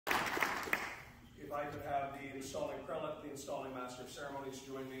if I could have the installing prelate, the installing master of ceremonies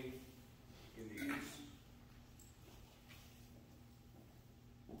join me in the ease.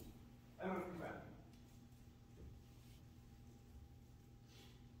 Eminent Commander.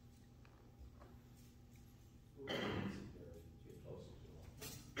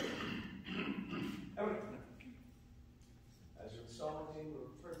 Eminent, as your solemn name,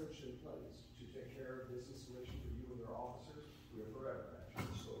 we're privileged and pleased to take care of this installation for you and your officers. We are forever at your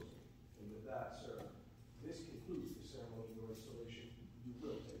disposal. And with that, sir, this concludes the ceremony of your installation. You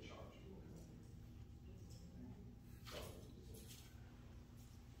will take charge. You will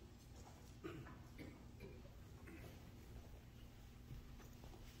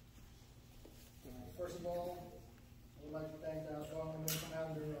First of all, I would like to thank our Outgoing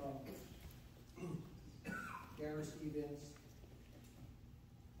Commander Gary Stevens.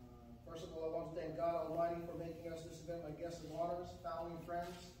 First of all, I want to thank God Almighty for making us this event my guests and honors, family and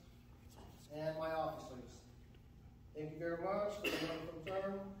friends, and my officers. Thank you very much for the wonderful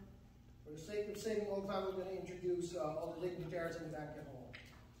term. For the sake of saving all time, we're going to introduce all the dignitaries in the banquet hall.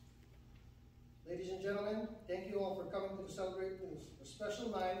 Ladies and gentlemen, thank you all for coming to celebrate this a special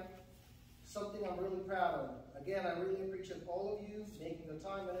night, something I'm really proud of. Again, I really appreciate all of you making the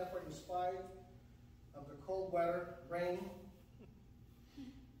time and effort in spite of the cold weather, rain,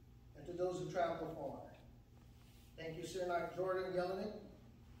 and to those who travel far. Thank you, Sir Knight Jordan Yelenick,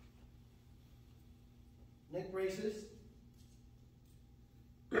 Nick Braces,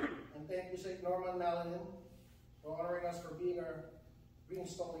 and thank you, St. Norman Malayan, for honoring us for being our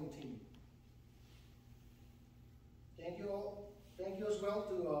reinstalling team. Thank you all. Thank you as well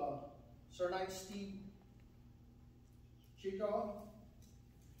to Sir Knight Steve Chico.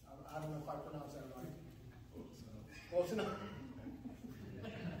 I don't know if I pronounced that right. Close enough.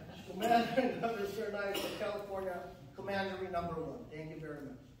 Commander and other Sir Knights of California, Commandery number 1. Thank you very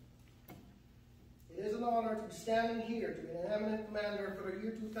much. It is an honor to be standing here to be an eminent commander for the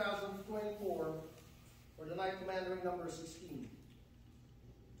year 2024 for the Knight Commandery number 16.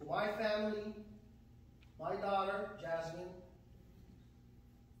 To my family, my daughter, Jasmine,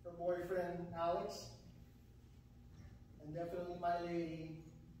 her boyfriend, Alex, and definitely my lady,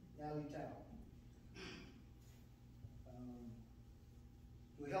 Nally Tao,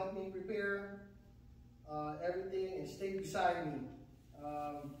 who helped me prepare everything and stayed beside me.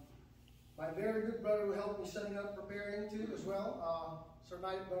 My very good brother who helped me setting up, preparing too as well, Sir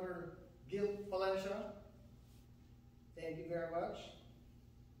Knight Brother Gil Valencia. Thank you very much.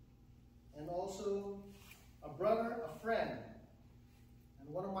 And also a brother, a friend,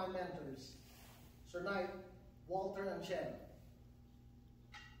 and one of my mentors, Sir Knight Walter and Chen.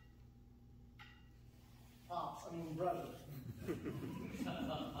 Pops, I mean brother.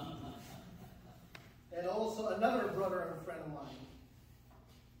 And also another brother and friend of mine,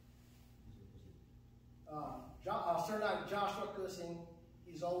 Sir Knight Joshua Cussing.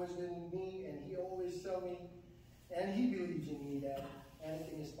 He's always been with me, and he always tells me, and he believes in me, that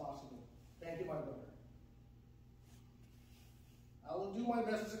anything is possible. Thank you, my brother. I will do my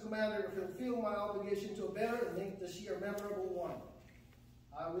best as a commander to fulfill my obligation to a better and make this year a memorable one.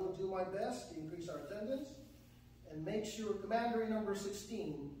 I will do my best to increase our attendance and make sure Commandery number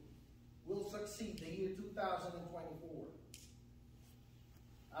 16 will succeed the year 2024.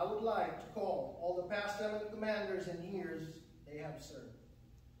 I would like to call all the past eminent commanders and years they have served.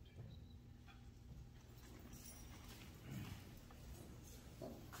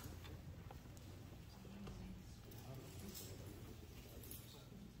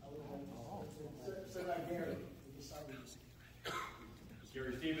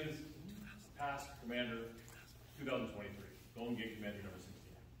 Gary Stevens, past Commander 2023, Golden Gate Commander number 16.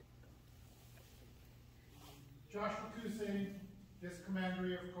 Joshua Cussing, this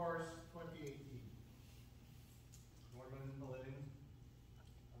Commandery of course, 2018. Norman Malayan,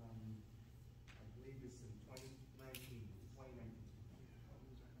 I believe it's in 2019.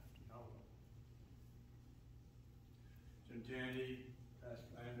 Jim Tandy, past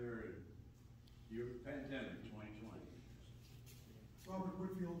commander, year pandemic 2020. Robert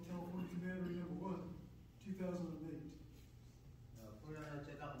Whitfield, California Commandery number 1, 2008. Funeral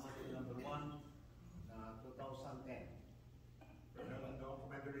Check-up Commandery number 1, 2010.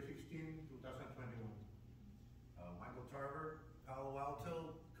 Commandery 16, 2021. Michael Tarver, Palo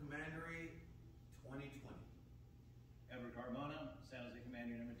Alto Commandery 2020. Edward Carmona, San Jose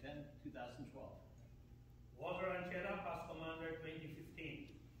Commandery number 10, 2012. Walter Ancheta, past Commander 2015.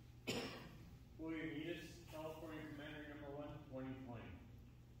 William Edis, California Commandery number 1, 2020.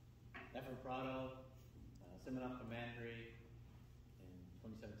 Efren Prado, Siminoff Commandery in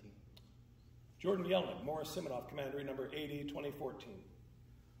 2017. Jordan Yelenick, Morris Siminoff, Commandery number 80, 2014.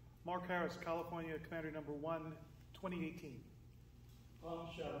 Mark Harris, California Commander number 1, 2018. Tom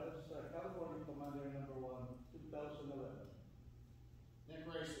Chavez, California Commander number 1, 2011. Nick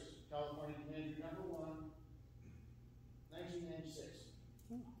Races, California Commander number 1, 1996.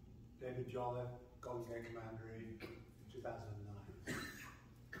 David Jolliffe, Golden Gate Commandery, 2009.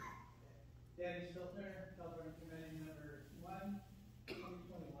 Danny Stiltner, California Commander number 1,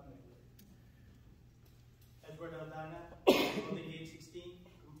 2021, I believe. Edward Aldana, Golden Gate 16,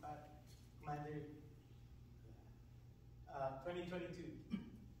 Commander, 2022.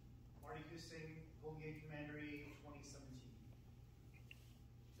 Marty Hussein, Golden Gate Commandery 2017.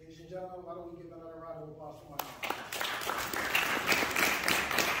 Ladies and gentlemen, why don't we give another round of applause for my